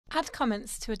add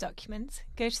comments to a document,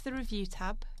 go to the Review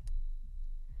tab,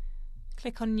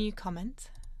 click on New Comment.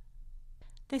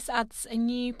 This adds a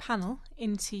new panel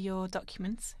into your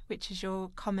document, which is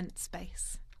your comment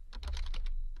space.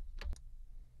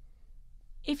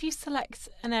 If you select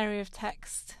an area of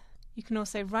text, you can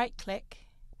also right-click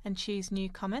and choose New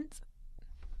Comment.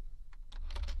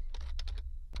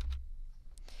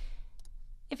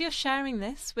 If you're sharing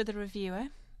this with a reviewer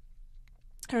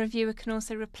can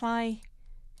also reply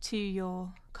to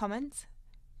your comment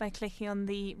by clicking on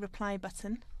the Reply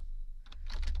button.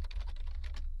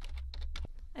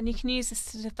 And you can use this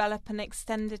to develop an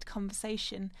extended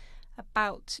conversation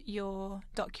about your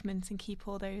document and keep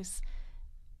all those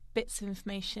bits of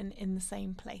information in the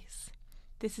same place.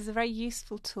 This is a very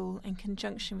useful tool in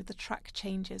conjunction with the track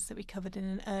changes that we covered in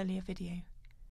an earlier video.